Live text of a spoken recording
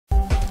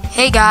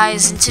Hey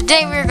guys,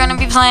 today we're going to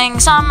be playing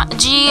some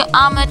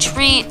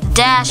Geometry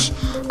Dash.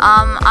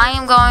 I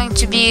am going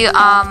to be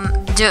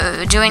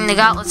doing the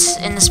gauntlets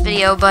in this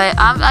video, but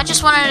I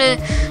just wanted to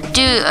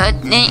do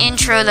an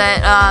intro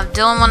that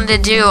Dylan wanted to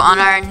do on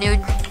our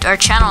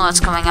channel that's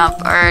coming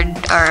up, our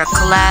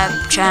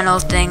collab channel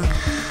thing.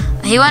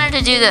 He wanted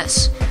to do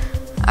this.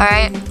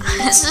 Alright,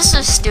 this is so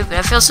stupid.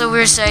 I feel so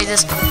weird saying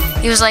this.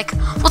 He was like,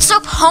 "What's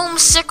up,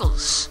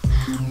 homesickles?"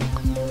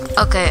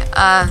 Okay,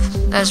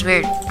 that's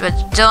weird. But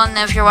Dylan,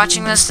 if you're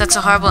watching this, that's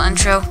a horrible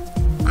intro.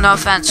 No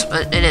offense,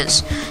 but it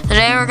is.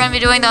 Today we're gonna be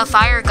doing the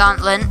fire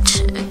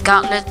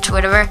gauntlet,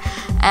 whatever,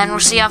 and we'll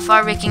see how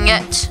far we can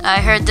get. I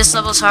heard this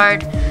level's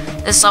hard,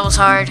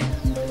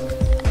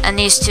 and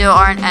these two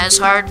aren't as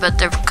hard, but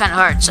they're kind of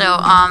hard. So,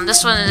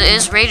 this one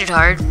is rated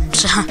hard,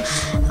 so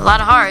a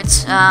lot of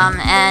hards.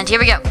 And here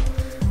we go.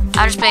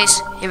 Outer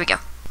space. Here we go.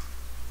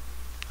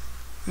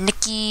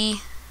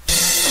 Nikki.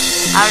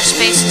 Outer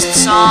space is the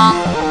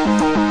song.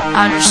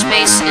 Outer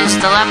space is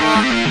the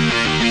level.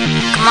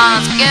 Come on,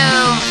 let's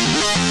go.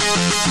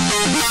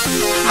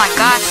 Oh my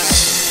gosh.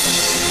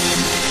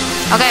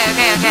 Okay.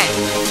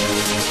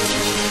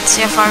 Let's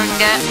see how far we can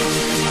get.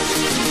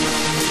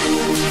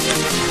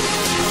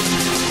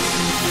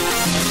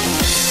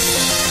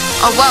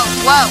 Oh,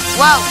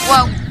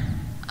 whoa.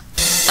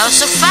 That was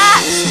so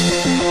fast.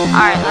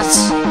 Alright,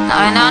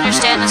 I now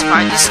understand this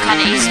part. This is kind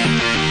of easy.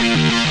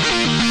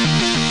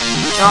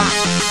 Jump.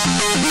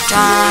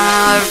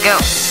 There we go.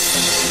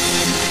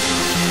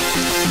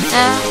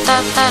 There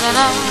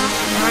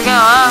we go.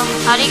 Oh,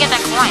 how do you get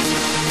that coin?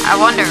 I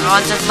wonder. We'll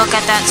have to look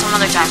at that some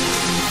other time.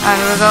 Alright,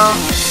 here we go.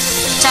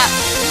 Tap.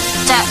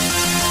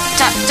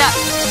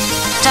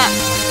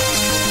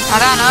 Oh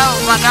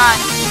my god.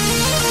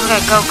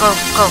 Okay, go.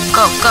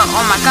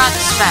 Oh my god,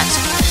 this is fast.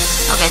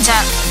 Okay,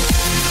 tap.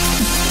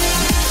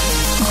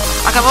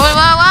 Okay,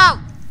 whoa.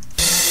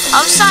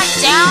 Upside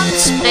down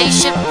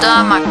spaceship.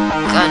 Oh my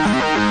god.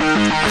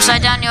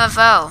 Upside down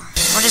UFO.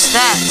 What is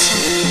that?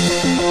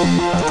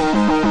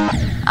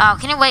 Oh,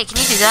 can you do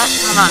that?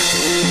 Hold on.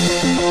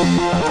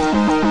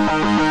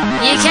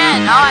 You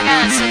can. Oh my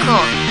god, that's so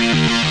cool.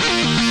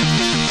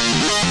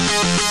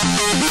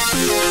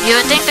 You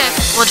would think they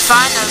would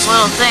find those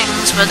little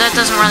things, but that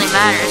doesn't really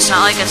matter. It's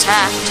not like it's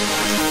hacked.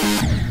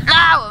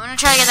 No! I'm gonna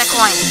try to get that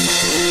coin.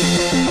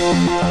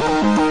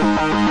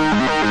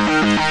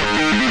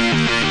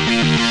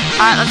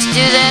 Alright, let's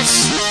do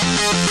this.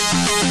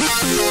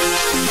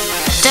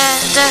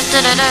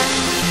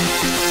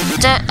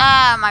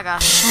 Oh my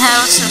gosh,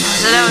 that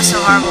was so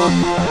horrible.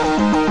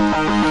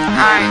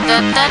 Alright,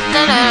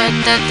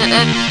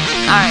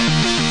 alright.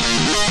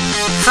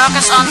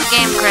 Focus on the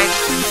game, Craig.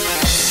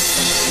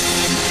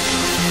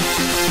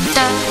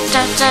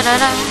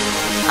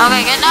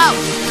 Okay, good. No,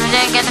 I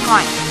didn't get the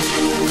coin.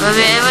 It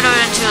would have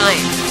been too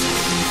late.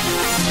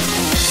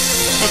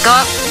 Okay, go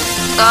up,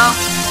 go.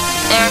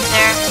 There.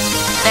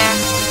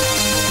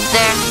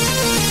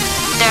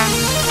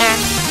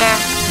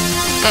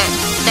 Good.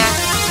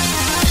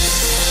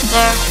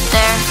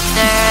 There.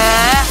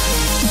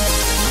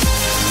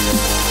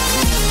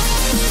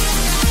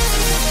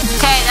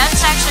 Okay,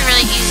 that's actually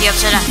really easy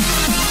upside down.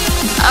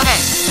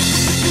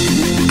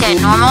 Okay,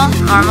 normal.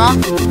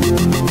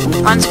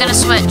 One's gonna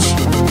switch.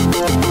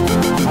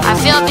 I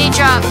feel a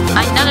V-drop.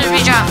 Another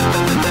V-drop.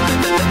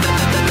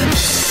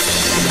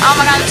 Oh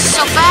my god, this is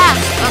so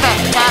fast. Okay,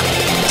 tap.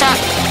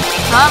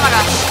 Oh my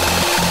gosh.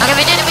 Okay,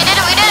 we did it.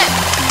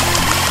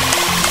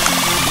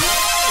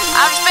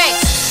 Outer space.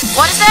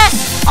 What is this?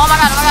 Oh my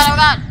god.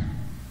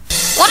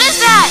 What is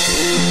that?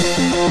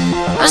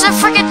 Was that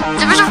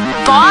there was a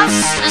boss?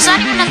 Is that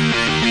even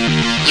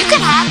you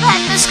can have that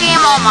in this game?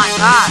 Oh my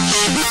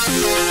gosh.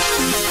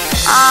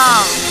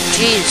 Oh,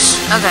 jeez.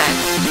 Okay.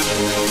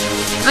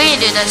 We can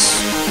do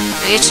this.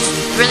 It's just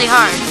really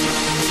hard.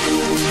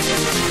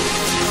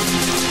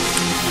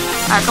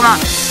 Alright, come on.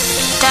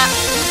 Tap.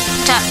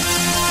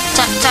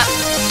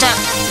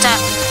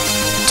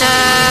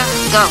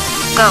 Go.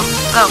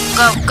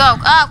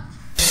 Oh!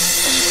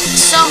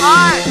 It's so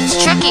hard. It's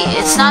tricky.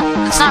 It's not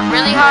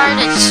really hard.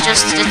 It's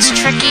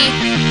tricky.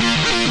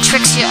 It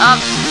tricks you up.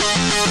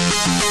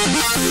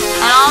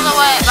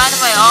 And by the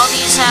way, all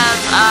these have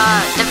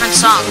different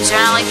songs.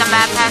 They're not like the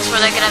map packs where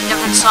they could have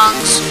different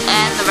songs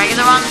and the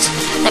regular ones.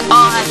 They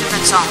all have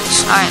different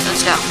songs. Alright,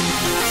 let's go.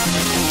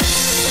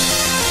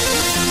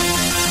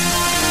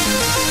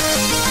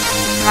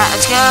 Alright,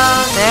 let's go.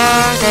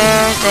 There.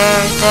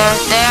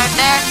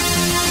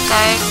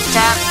 Okay,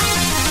 tap.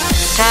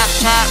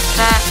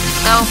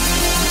 Go.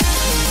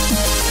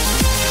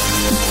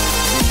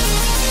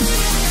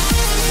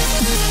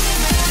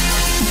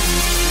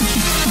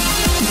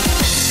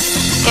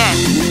 Okay.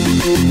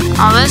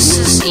 Oh, this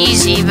is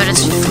easy, but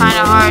it's kind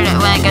of hard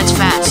when it gets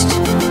fast.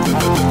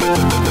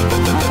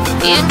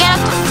 You can get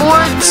up to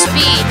 4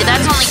 speed.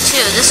 That's only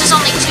 2. This is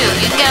only 2.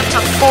 You can get up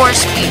to 4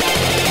 speed.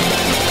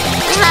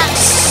 Isn't that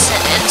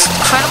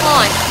incredible?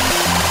 Like,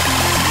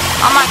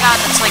 oh my god,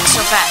 that's like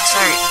so fast.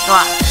 Alright, go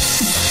on.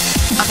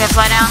 Okay,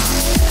 fly down.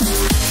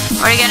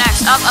 Where do you go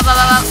next? Up.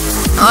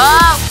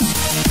 Whoa!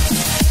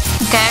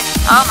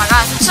 Oh my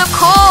gosh, it's so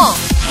cool.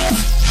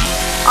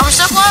 Oh, we're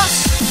so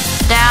close.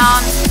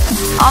 Down.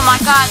 Oh my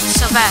god, it's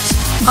so fast.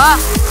 Ah.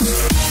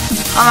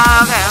 Oh my,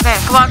 okay,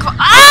 come on.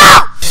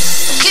 Ah!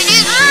 Can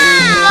you,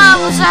 what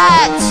was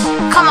that?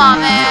 Come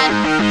on, man.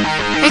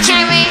 Are you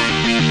kidding me?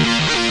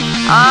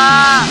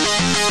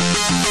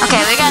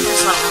 Okay, we got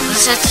this level.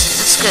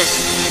 It's good.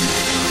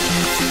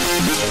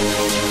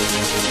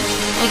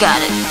 We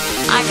got it.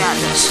 I got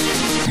this.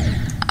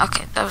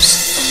 Okay, that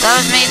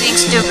was me being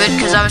stupid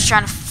because I was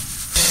trying to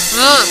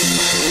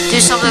do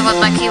something with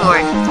my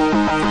keyboard.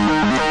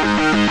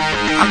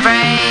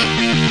 Alright.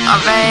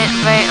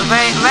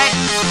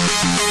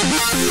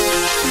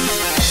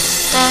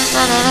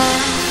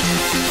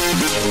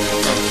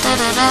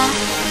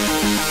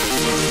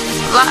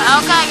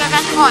 Okay, I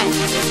got the coin.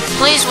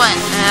 Please win.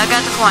 I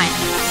got the coin.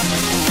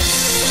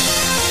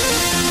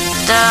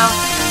 Go.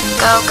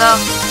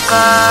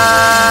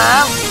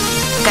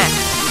 Okay.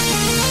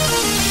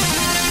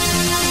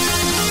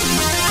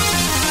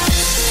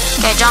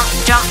 Okay, jump.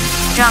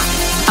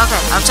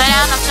 Okay, upside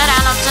down.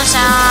 This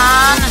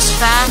is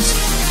fast.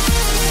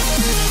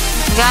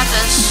 We got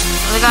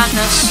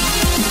this.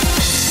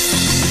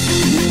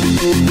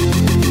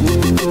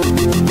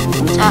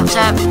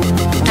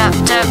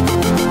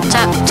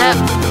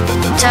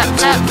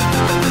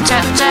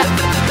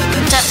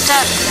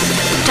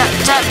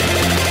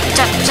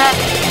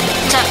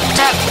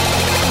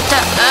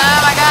 Tap. Oh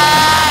my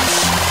gosh!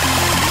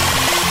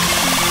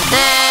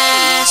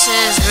 This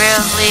is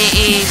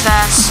really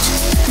fast.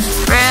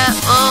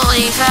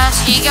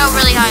 You go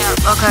really high up,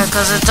 okay,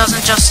 because it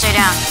doesn't just stay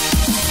down.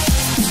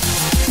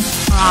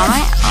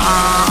 Alright.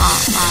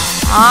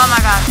 Oh my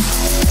god.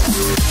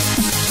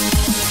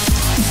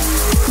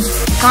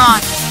 Come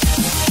on.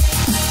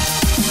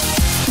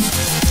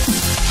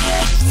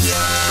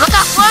 Look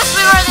how close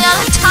we were the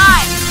other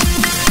time.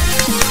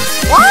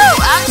 Woo!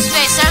 Out of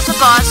space. There's the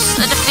boss.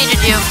 I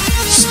defeated you.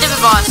 Stupid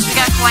boss. We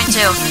got a coin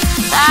too.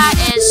 That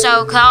is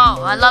so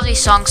cool. I love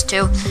these songs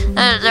too.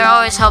 They're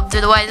always help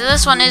through the way.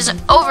 This one is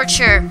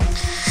Overture.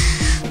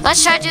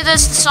 Let's try to do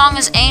this. The song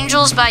is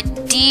Angels by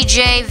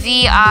DJ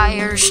VI.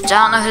 I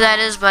don't know who that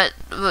is, but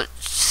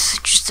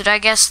did I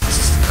guess?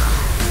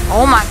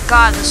 Oh my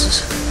god, this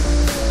is...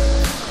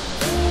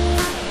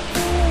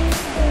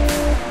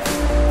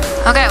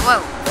 Okay, whoa.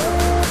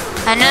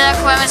 I knew that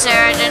coin was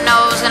there. I didn't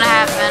know what was gonna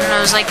happen.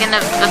 It was like in the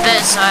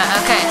abyss. So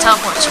okay, it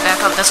teleports you back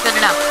up. That's good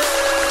to know.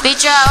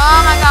 Beat ya. Oh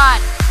my god.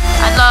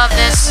 I love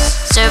this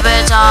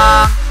stupid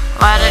song.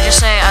 Why did I just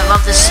say I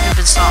love this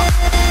stupid song?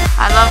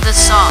 I love this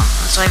song.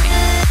 That's what I mean.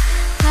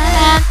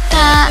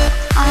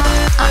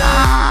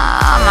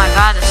 Oh my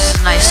god, this is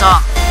a nice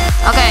song.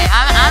 Okay,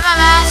 I'm a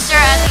master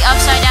at the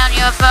upside down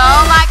UFO.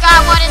 Oh my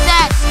god, what is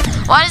this?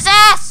 What is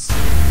this?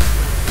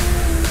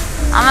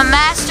 I'm a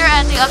master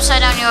at the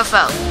upside down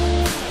UFO.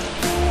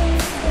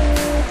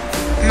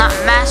 Not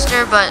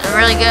master, but I'm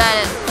really good at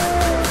it.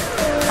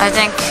 I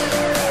think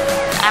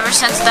ever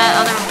since that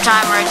other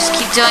time where I just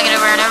keep doing it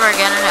over and over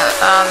again in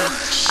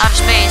outer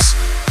space,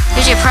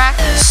 gives you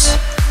practice.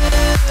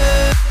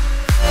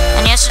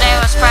 And yesterday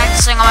I was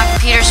practicing on my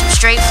computer some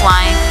straight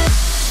flying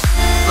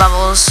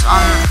levels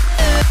on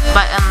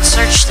the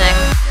search thing.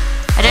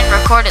 I didn't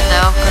record it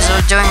though because I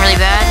was doing really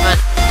bad, but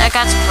I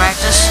got some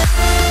practice.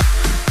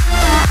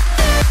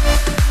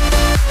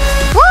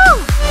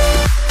 Woo!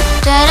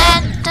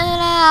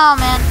 Oh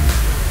man,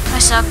 I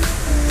suck.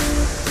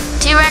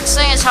 T-Rex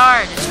thing is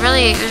hard. It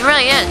really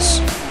is.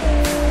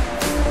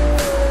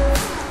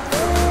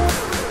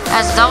 It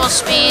has double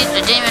speed.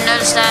 I didn't even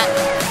notice that.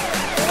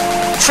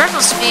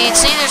 Triple speed.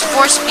 See, there's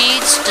 4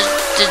 speeds.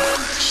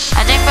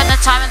 I think by the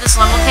time of this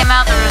level came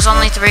out, there was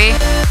only 3.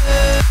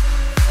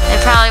 They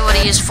probably would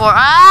have used 4.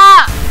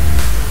 Ah!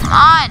 Come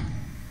on.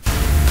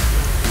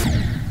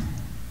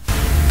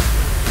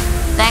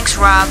 Thanks,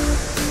 Rob.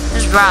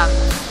 Who's Rob?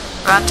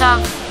 Rob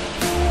Top?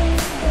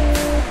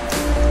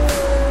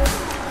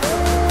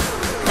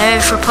 Maybe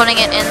for putting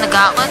it in the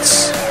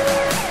gauntlets.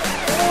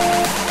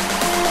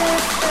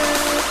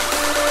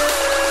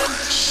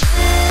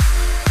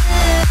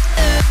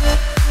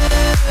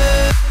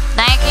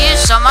 Thank you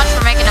so much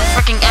for making a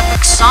freaking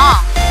epic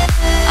song.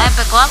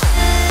 Epic level.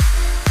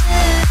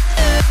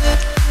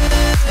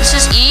 This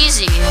is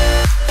easy.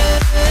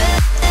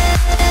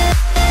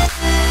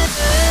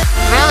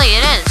 Really,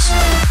 it is.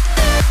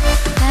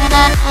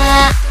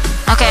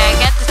 Okay, I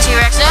get the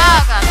T-Rex.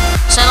 Oh god.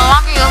 So the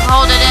longer you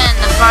hold it in,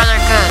 the farther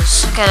it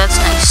goes. Okay, that's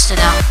nice to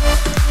know.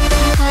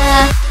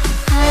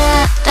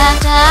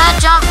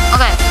 Jump.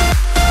 Okay.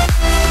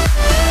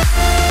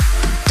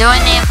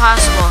 Doing the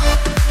impossible.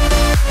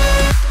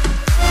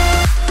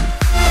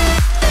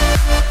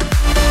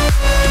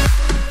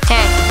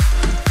 Okay.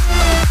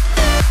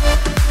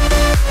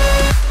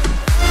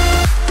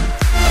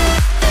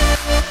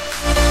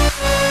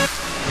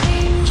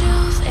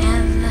 Angels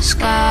in the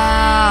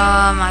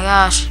sky. Oh my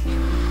gosh.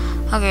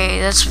 Okay,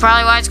 that's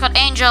probably why it's called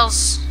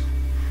Angels.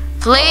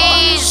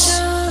 Please!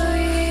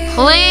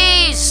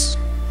 Please!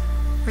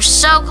 We're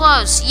so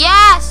close.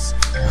 Yes!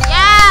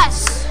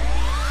 Yes!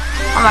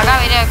 Oh my god,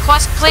 we did a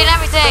quest complete and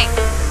everything.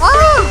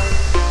 Woo!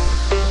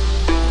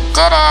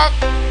 did it.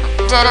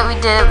 We did it, we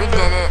did it, we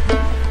did it.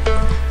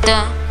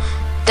 Dun,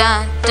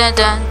 dun, dun,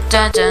 dun,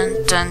 dun,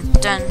 dun, dun,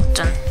 dun,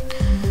 dun.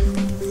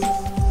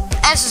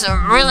 This is a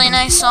really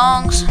nice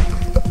song.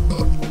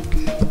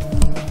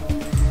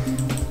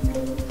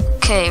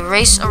 Okay,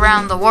 race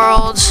around the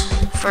world.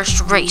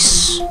 First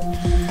race.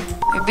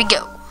 Here we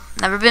go.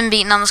 Never been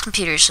beaten on this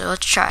computer, so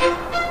let's try.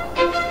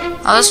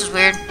 Oh, this is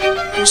weird.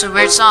 This is a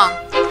weird song.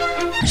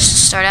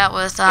 Just start out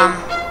with,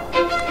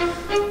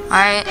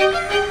 alright.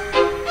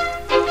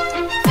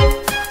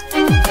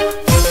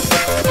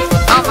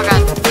 Oh my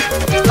god.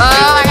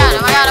 Oh my god,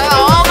 oh my god,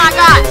 oh my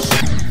gosh!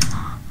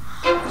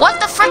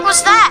 What the frick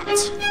was that?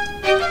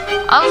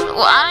 I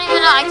don't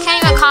even know, I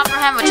can't even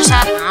comprehend what just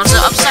happened. Was it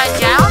upside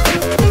down?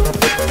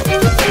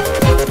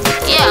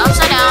 Yeah,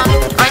 upside down.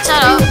 Right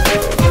side up.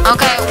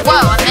 Okay,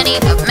 whoa, many,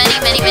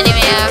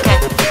 okay.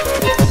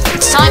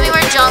 It's telling me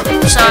where to jump,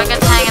 so I get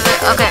the hang of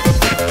it. Okay.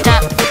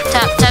 Tap,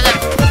 tap, tap, tap.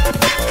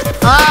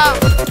 Oh!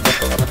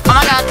 Oh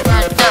my god.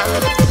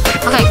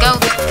 Okay, go.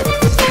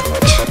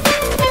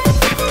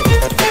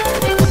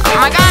 Oh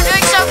my god, I'm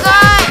doing so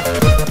good!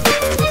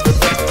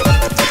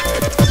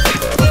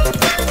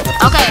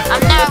 Okay,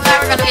 I'm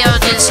never gonna be able to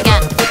do this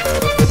again.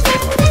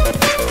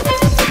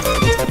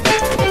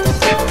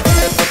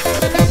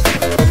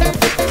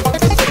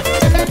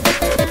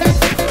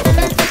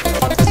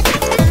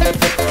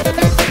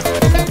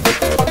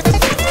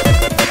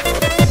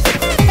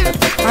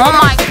 Oh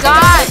my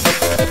god!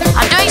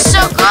 I'm doing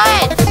so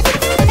good!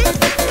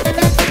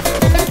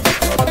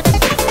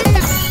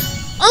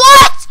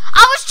 What?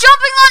 I was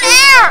jumping on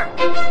air!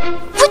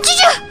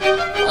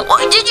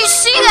 What did you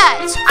see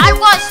that?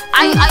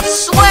 I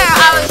swear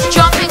I was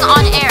jumping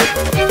on air.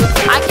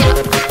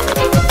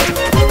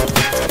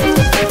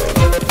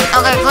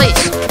 Okay,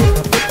 please.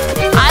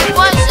 I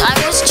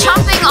was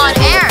jumping on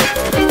air.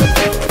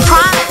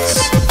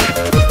 Promise.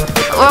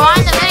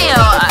 Rewind the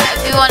video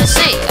if you want to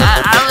see.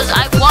 I was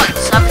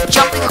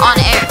jumping on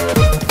air.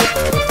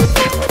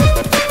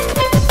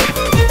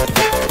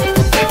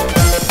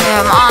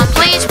 Come on,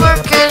 please,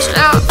 workers.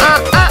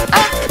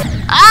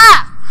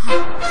 Ah!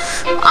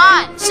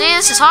 On. See,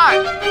 this is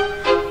hard.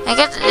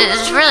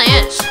 It really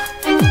is.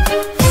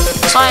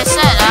 That's why I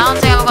said I don't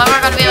think I'm ever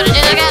gonna be able to do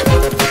that again.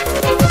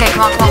 Okay,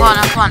 come on.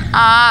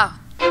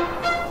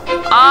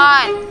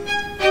 On.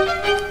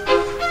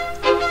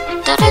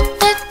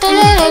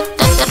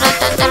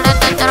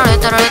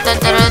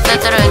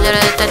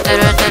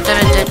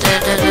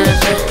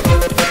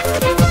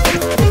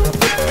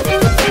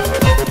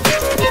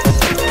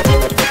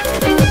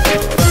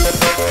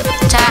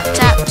 Tap,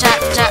 tap, tap,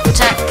 tap,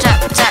 tap, tap,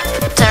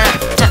 tap,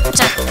 tap,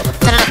 tap,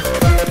 tap.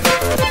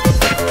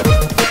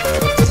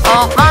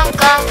 Oh my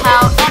god,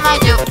 how am I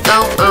doing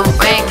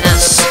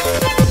this?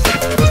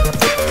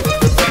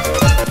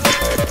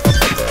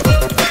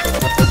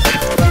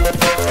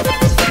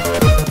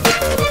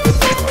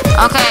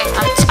 Okay,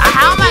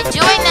 how am I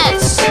doing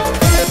this?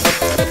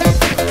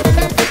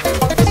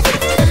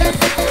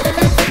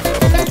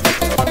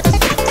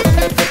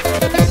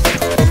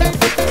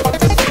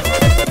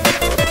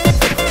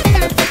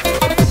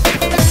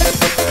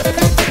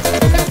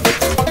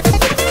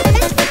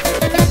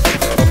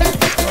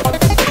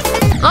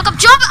 Look, I'm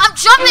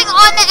jumping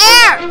on the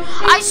air!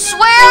 I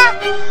swear!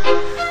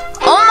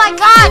 Oh my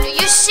god, are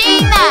you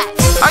seeing that?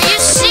 Are you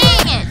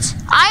seeing it?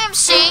 I am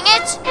seeing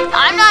it.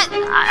 I'm not...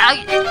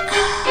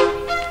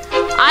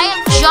 I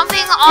am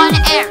jumping on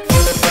air.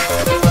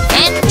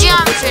 In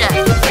Geometry Dash.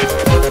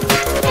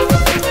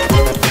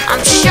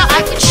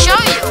 I could show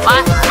you.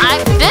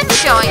 I've been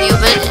showing you,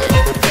 but...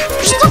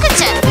 Just look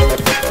at it.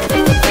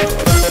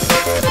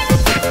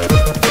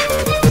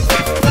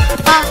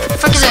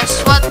 Frick is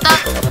this? What the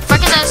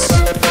frick is this?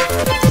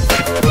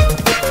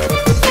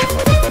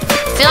 I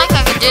feel like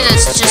I could do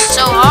this just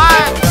so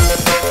hard.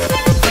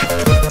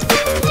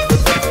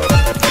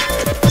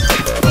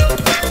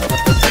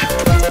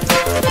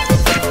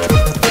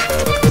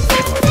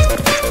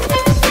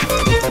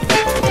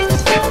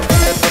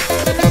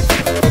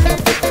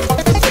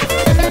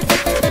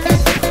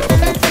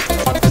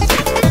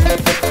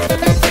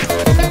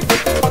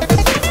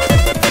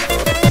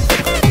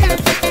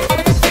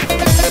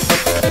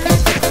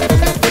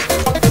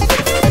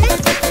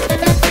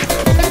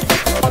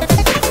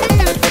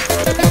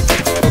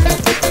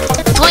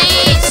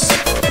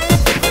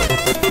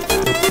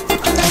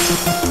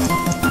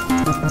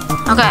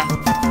 Okay.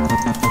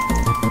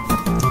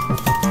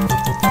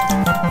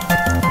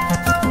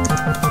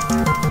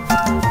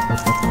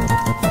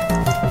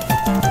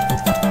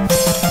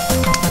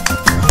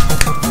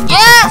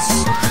 Yes!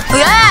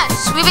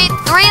 Yes! We beat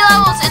 3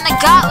 levels in the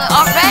Gauntlet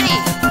already!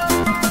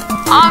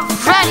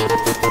 Already!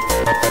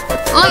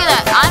 Look at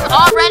that! I'm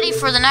all ready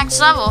for the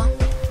next level.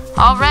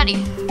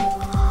 Already.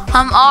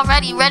 I'm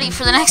already ready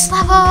for the next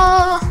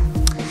level!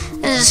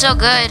 This is so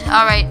good.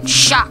 Alright,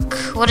 shock.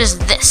 What is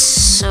this?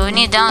 So we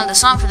need to download the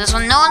song for this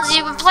one. No one's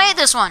even played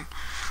this one.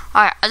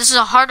 Alright, this is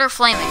a harder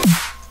flaming.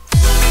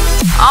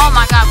 Oh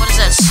my god, what is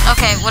this?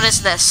 Okay, what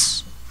is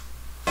this?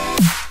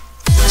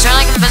 Is there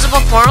like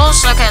invisible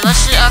portals? Okay,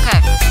 let's just,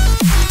 okay.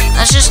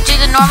 Let's just do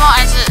the normal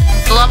as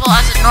the level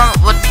as it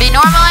would be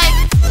normally,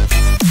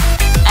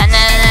 and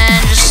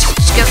then just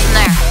go from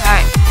there. All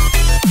right.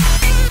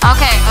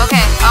 Okay.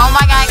 Okay. Oh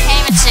my God, I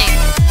can't even see.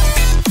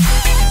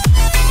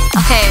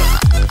 Okay.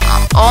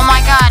 Oh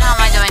my God, how am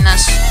I doing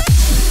this?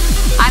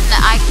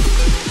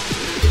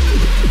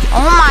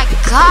 Oh my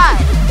God.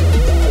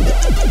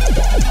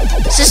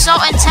 This is so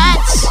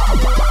intense.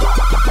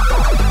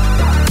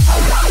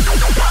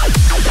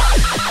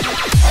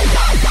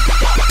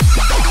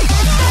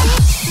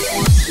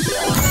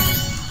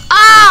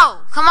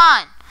 Oh, come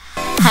on.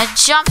 I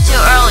jumped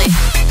too early.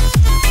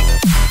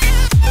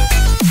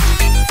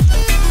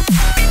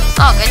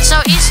 Look, it's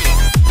so easy.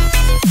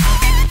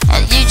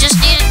 You just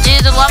need to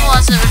do the level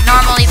as it would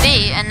normally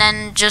be, and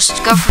then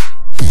just go from...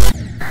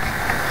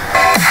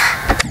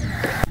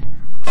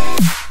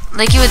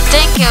 Like, you would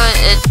think it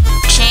would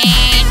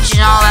change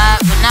and all that,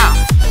 but no.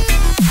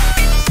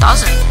 It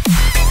doesn't.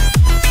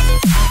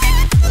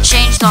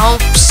 Change the whole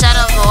set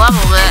of the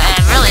level, but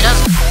it really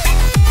doesn't.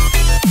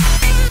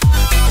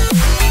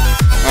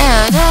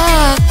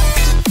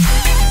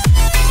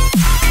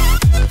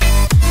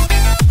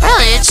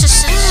 Really,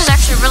 this is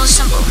actually really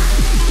simple.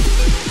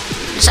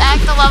 Just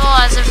act the level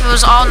as if it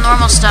was all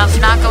normal stuff,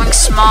 not going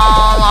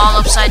small, all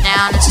upside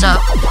down and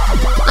stuff.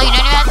 Like, you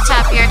don't even have to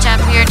tap here,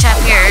 tap here, tap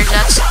here.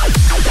 That's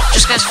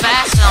just goes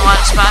fast in a lot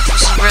of spots,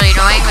 which is really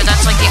annoying, but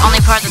that's like the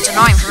only part that's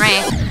annoying for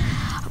me.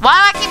 Why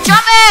do I keep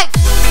jumping?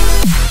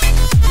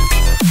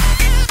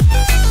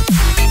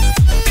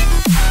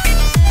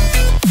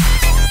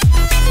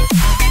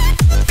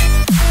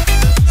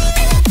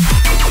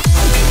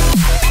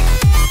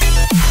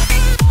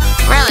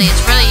 Really,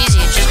 it's really easy.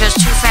 It just goes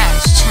too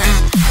fast.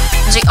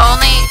 It's the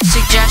only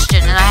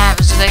suggestion that I have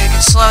is that you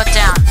can slow it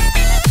down.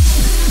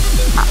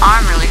 My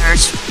arm really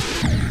hurts.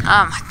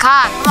 Oh my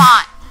God, come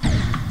on.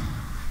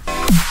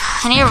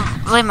 I need to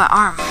lay my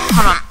arm.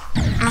 Hold on.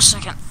 A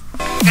second.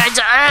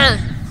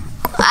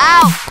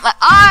 Ow! My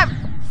arm!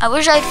 I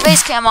wish I had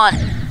face cam on.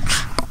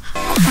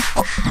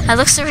 I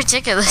look so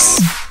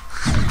ridiculous.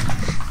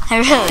 I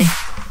really.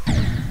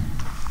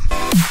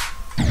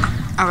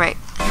 Alright,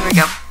 here we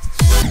go.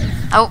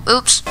 Oh,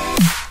 oops.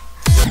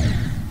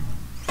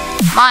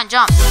 Come on,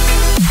 jump.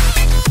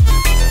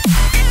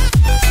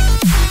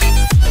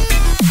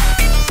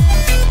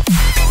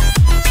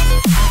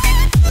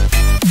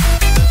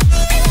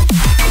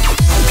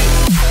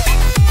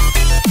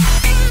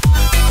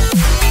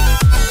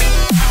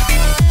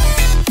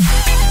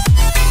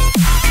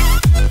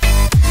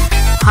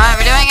 Alright,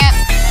 we're doing it.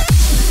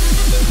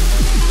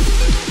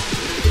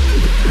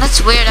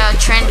 That's weird how it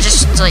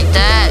transitions like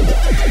that.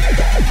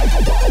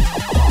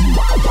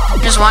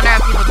 Just wonder how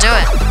people do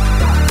it.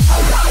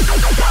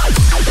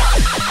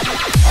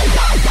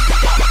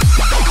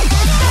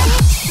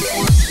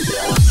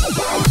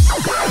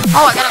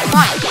 Oh, I got a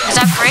point. Is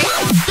that free?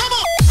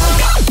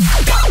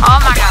 Oh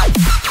my God.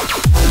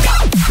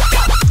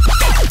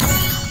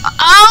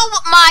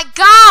 Oh my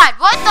God!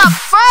 What the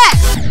frick?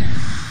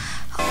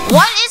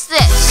 What is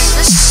this?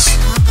 This is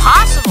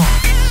impossible.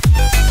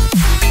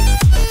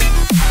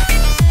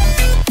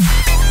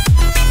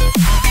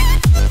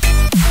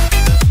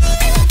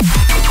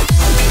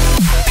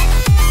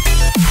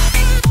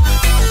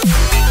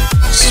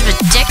 This is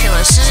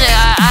ridiculous.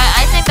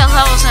 I think the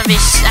level's gonna be,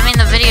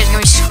 the video's gonna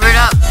be screwed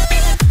up.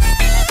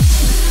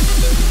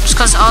 Just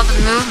because all the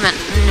movement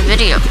in the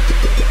video.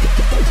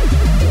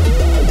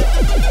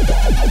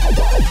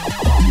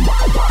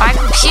 My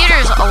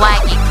computer's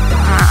lagging.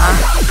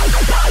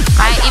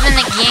 Even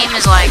the game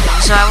is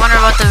lagging, so I wonder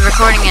what the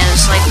recording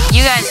is. Like,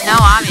 you guys know,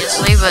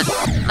 obviously, but,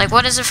 like,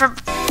 what is it for?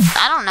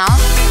 I don't know.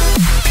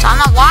 So I'm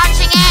not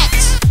watching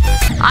it.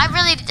 I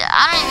don't even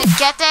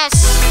get this.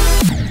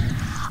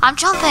 I'm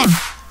jumping.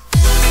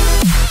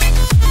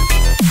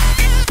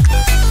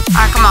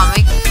 Alright, come on,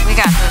 we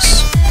got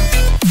this.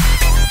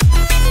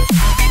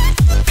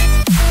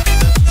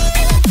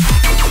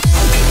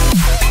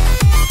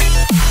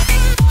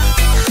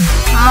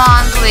 Come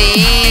on,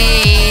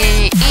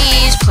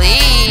 please,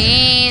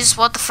 please.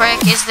 What the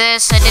frick is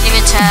this? I didn't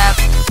even tap.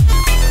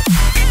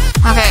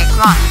 Okay,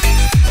 come on.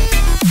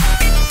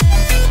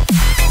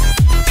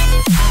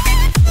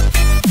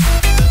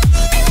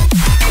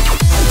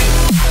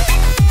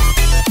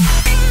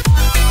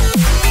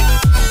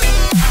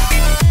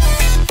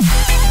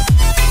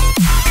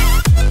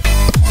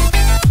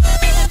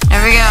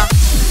 There we go.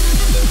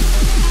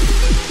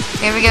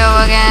 Here we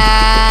go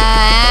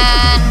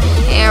again.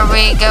 Here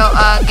we go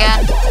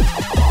again.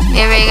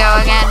 Here we go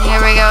again.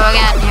 Here we go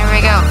again. Here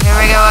we go. Here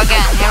we go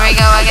again. Here we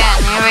go again.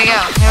 Here we go.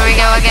 Here we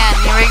go again.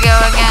 Here we go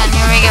again.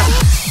 Here we go.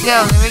 Go.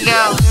 Here we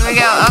go. Here we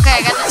go. Okay,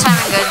 I got the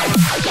timing good.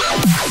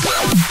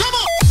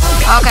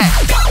 Okay.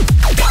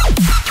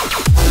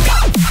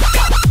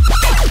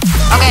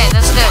 Okay,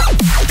 that's good.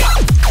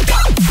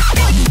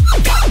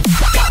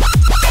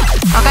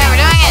 Okay, we're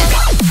doing it.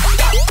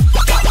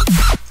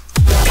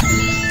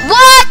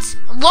 What?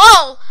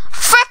 Whoa!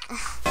 Frick!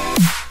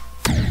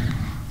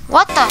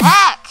 What the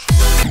heck?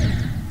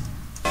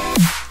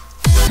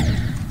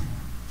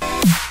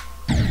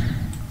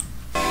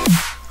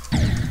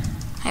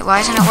 Hey,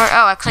 why isn't it work?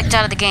 Oh, I clicked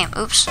out of the game.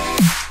 Oops. Alright,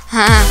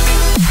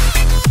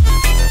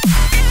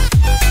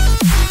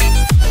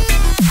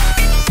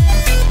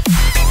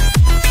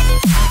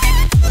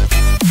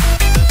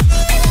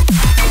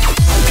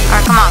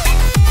 come on.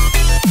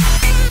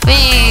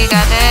 We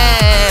got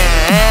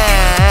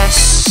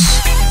this.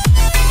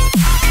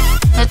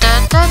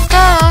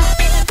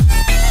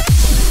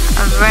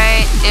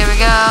 Alright, here we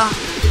go.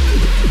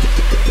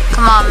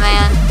 Come on,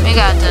 man. We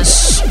got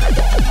this.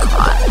 Come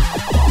on.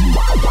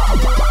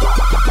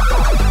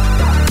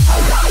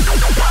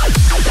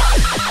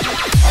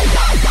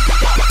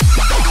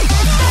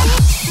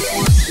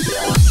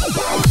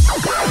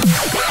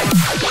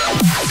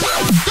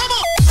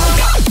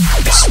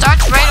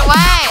 Starts right away. I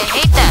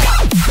hate that.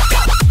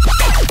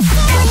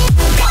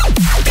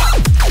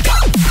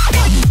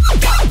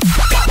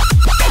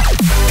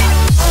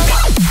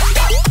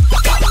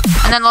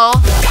 And then low.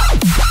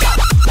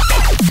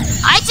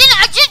 I didn't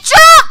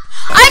jump!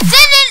 I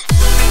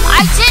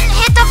didn't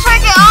hit the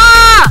friggin'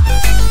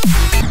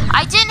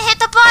 I didn't hit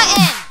the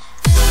button!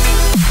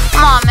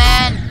 Come on,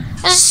 man.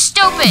 This is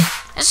stupid.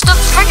 This is the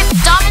friggin'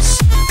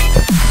 dumbest.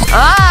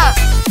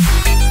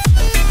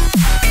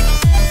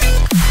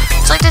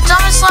 It's like the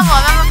dumbest level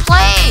I've ever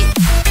played.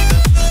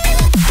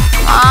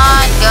 Come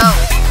on, go.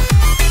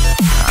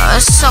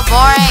 This is so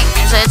boring.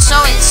 It's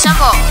so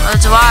simple.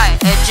 That's why.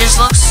 It just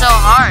looks so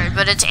hard,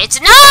 but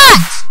it's not!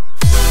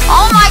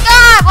 Oh my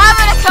god, why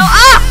would I go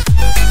up?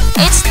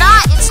 It's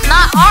not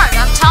hard.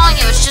 I'm telling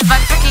you, it's just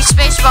my freaking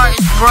spacebar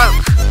is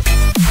broke.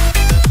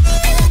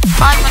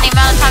 Probably when the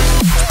amount of times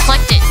I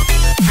clicked it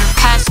in the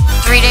past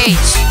 3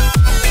 days.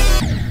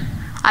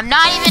 I'm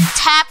not even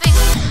tapping.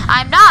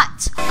 I am not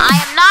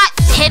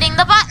hitting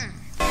the button.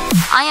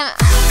 I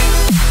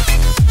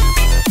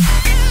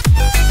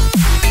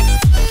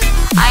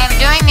am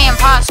doing the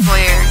impossible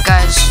here,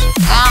 guys.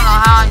 I don't know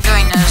how I'm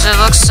doing this. It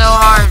looks so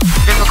hard,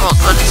 difficult,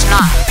 but it's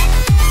not.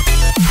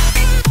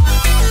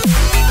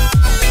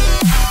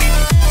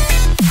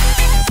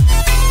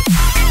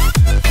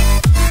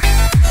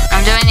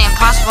 I'm doing the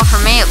impossible for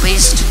me, at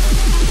least.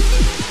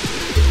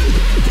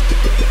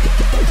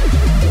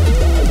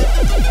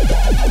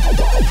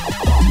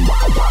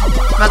 I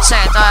was about to say,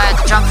 I thought I had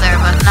to jump there,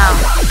 but no.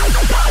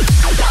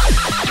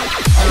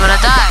 Would I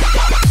die?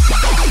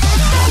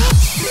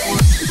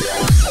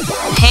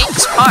 I hate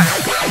this part.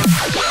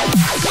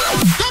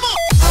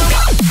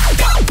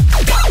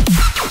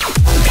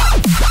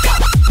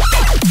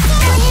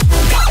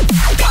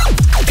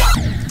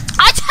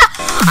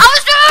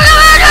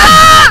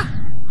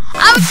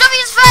 I was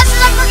jumping as fast as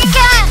I freaking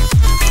can!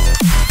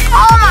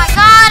 Oh my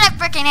god, I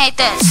freaking hate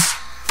this.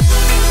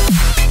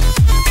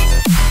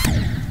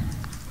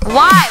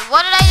 Why?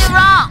 What did I do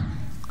wrong?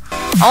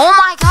 Oh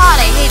my god,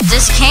 I hate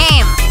this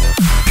game.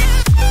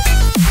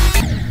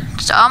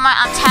 So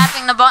I'm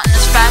tapping the button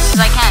as fast as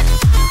I can.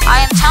 I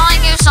am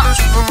telling you something's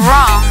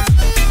wrong.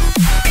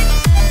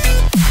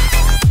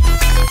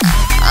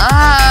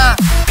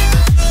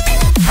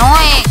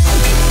 Annoying.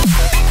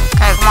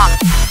 Okay, come on.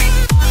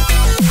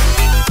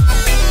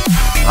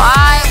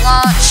 Why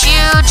won't you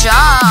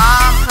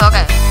jump?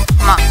 Okay,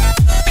 come on.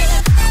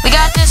 We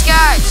got this,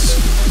 guys.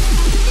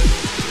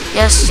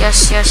 Yes.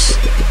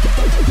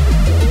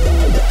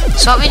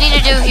 So what we need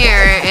to do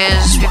here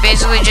is we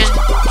basically just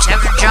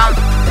have to jump.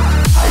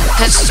 It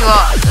pisses you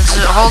off. That's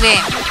the whole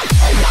game.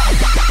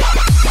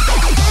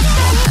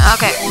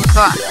 Okay,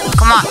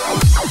 come on.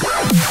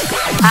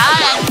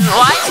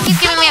 Why does it keep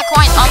giving me a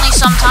coin only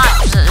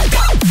sometimes?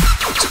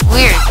 It's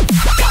weird.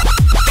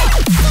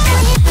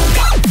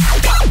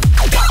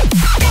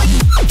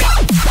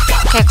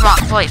 Okay, come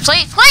on, please.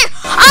 I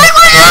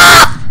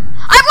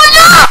went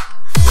up!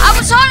 I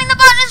was holding the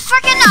button as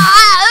freaking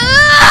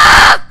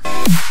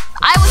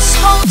I was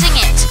holding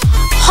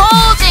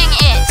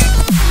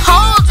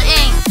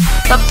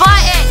the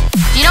button.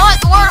 Do you know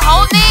what the word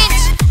hold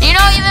means? Do you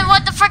know even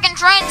what the freaking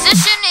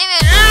transition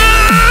even?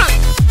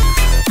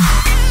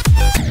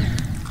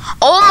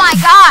 Oh my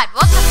god,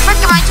 what the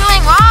frick am I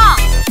doing wrong?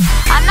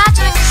 I'm not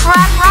doing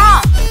crap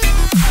wrong.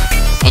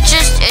 It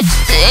just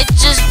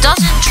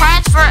doesn't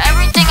transfer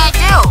everything I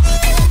do.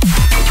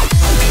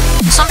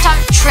 Sometimes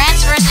it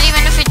transfers it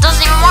even if it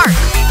doesn't even work.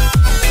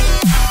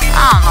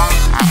 I don't know.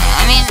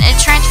 I mean, it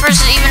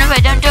transfers it even if I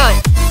don't do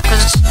it.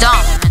 Because it's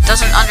dumb. It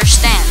doesn't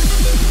understand.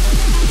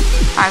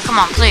 Alright, come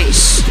on,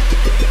 please.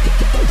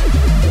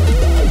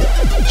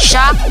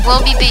 Shock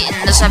will be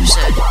beaten this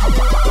episode.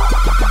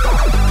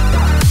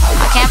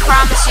 I can't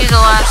promise you the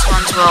last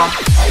ones will.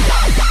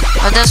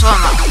 But this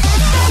one will.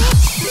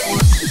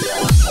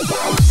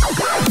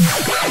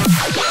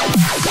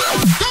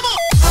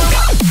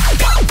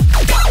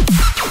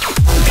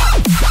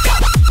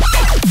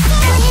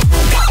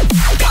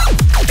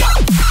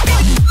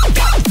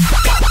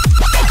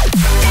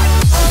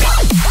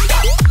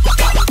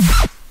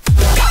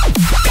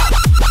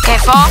 Okay,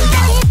 fall.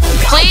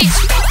 Please.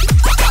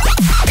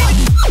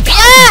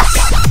 Yes!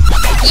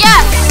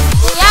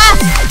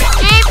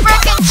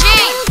 G-frickin' G!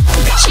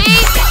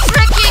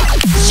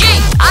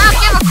 I don't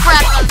give a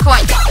crap on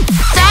coins.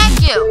 Thank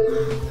you!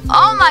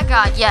 Oh my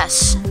god,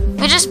 yes.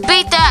 We just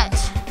beat that.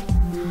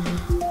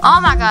 Oh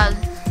my god.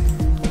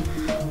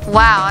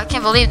 Wow, I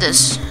can't believe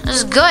this. This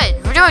is good.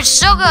 We're doing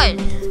so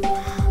good.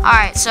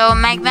 Alright, so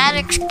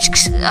magmatic,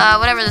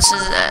 whatever this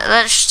is,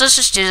 let's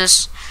just do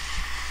this.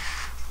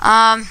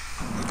 Alright,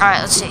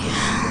 let's see.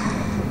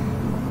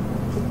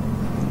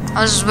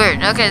 Oh, this is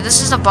weird. Okay,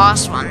 this is the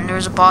boss one. There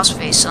was a boss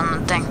face on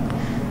the thing.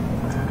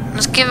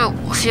 Let's give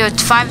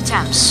it 5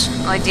 attempts,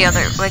 like the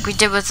other, like we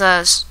did with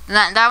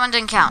that one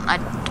didn't count.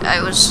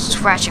 I was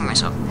scratching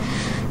myself.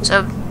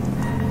 So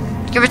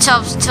give it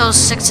till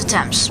 6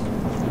 attempts,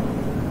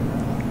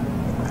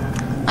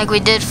 like we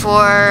did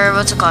for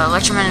what's it called,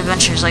 Electroman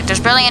Adventures. Like there's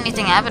barely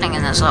anything happening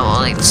in this level.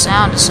 Like the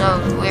sound is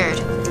so weird.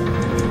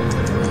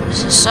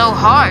 This is so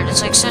hard.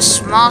 It's like such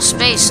small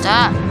space.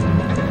 Stop.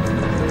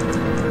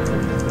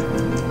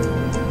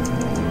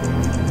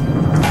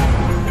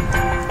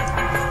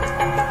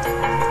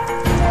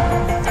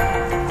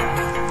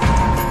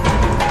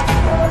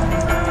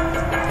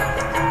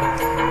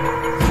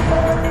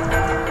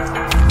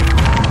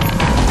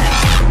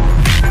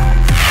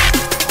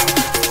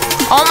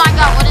 Oh my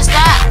god, what is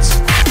that?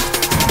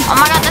 Oh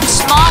my god, that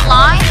small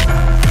line?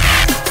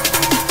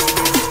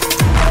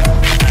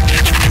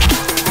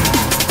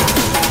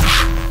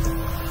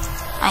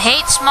 I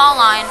hate small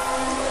line.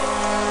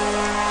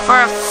 For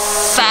a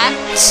fact.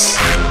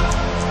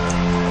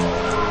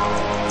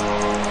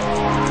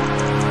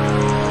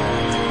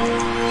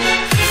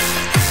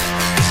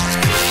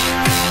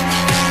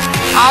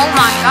 Oh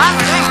my god,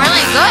 we're doing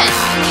really good.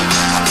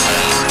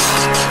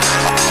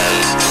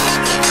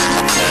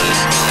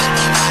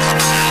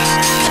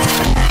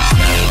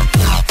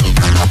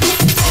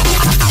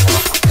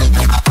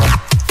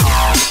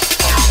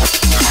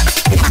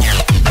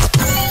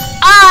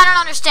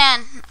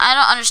 I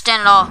don't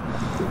understand at all.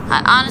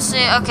 I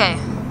honestly, okay.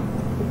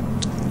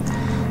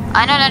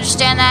 I don't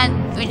understand that.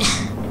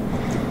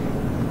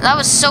 That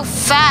was so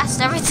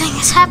fast. Everything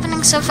is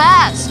happening so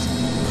fast.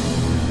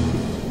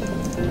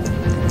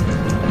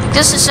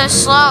 This is so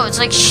slow. It's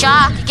like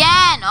shock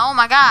again. Oh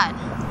my god.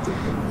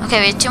 Okay,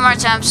 we have 2 more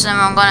attempts and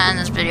I'm gonna end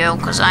this video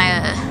because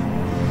okay,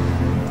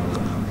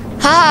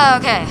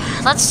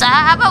 let's.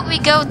 How about we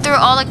go through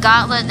all the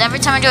gauntlet? Every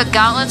time we do a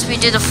gauntlet, we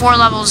do the 4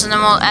 levels, and then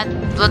we'll at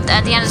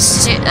the end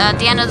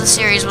of the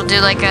series, we'll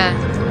do like a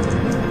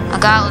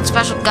gauntlet,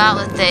 special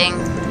gauntlet thing.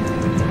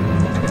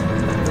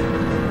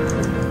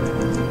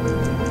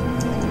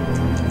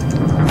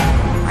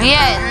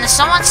 Yeah, and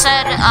someone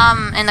said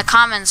in the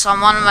comments on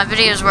one of my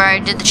videos where I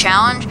did the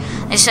challenge,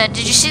 they said,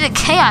 "Did you see the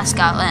Chaos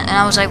Gauntlet?" And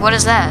I was like, "What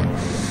is that?"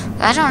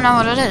 I don't know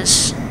what it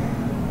is.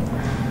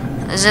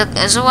 Is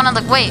it one of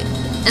the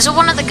Is it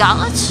one of the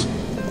gauntlets?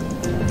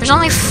 There's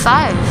only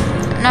 5.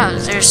 No,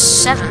 there's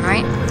 7,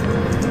 right?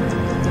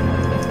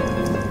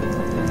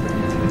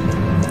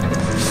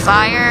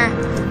 Fire,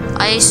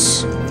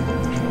 ice,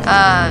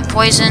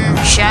 poison,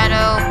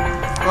 shadow,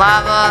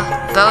 lava,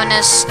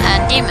 bonus,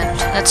 and demon.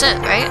 That's it,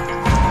 right?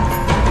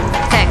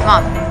 Okay, come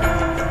on.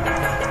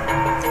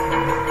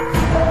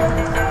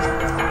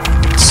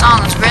 This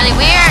song is really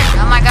weird.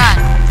 Oh my god.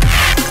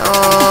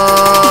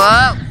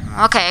 Oh,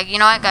 okay, you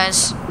know what,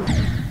 guys?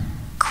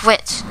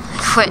 Quit.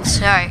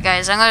 Alright,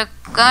 guys, I'm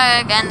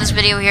gonna end this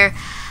video here.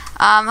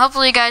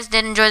 Hopefully you guys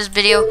did enjoy this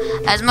video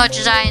as much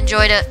as I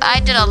enjoyed it. I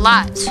did a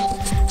lot.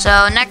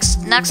 So next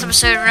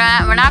episode,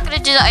 we're not gonna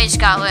do the ice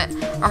gauntlet.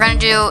 We're gonna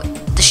do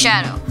the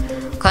shadow,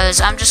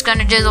 because I'm just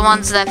gonna do the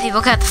ones that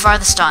people get the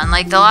farthest on,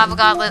 like the lava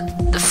gauntlet,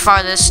 the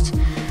farthest.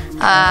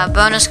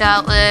 Bonus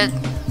gauntlet.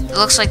 It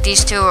looks like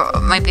these 2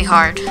 might be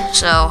hard,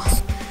 so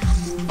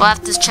we'll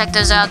have to check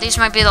those out. These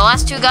might be the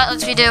last 2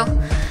 gauntlets we do.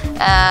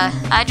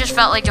 I just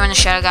felt like doing the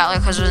shadow gauntlet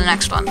because it was the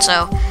next one.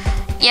 So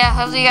yeah,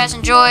 hopefully you guys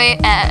enjoyed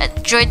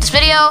this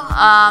video.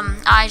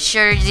 I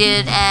sure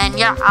did, and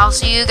yeah, I'll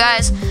see you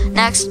guys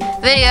next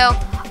video.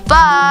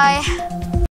 Bye.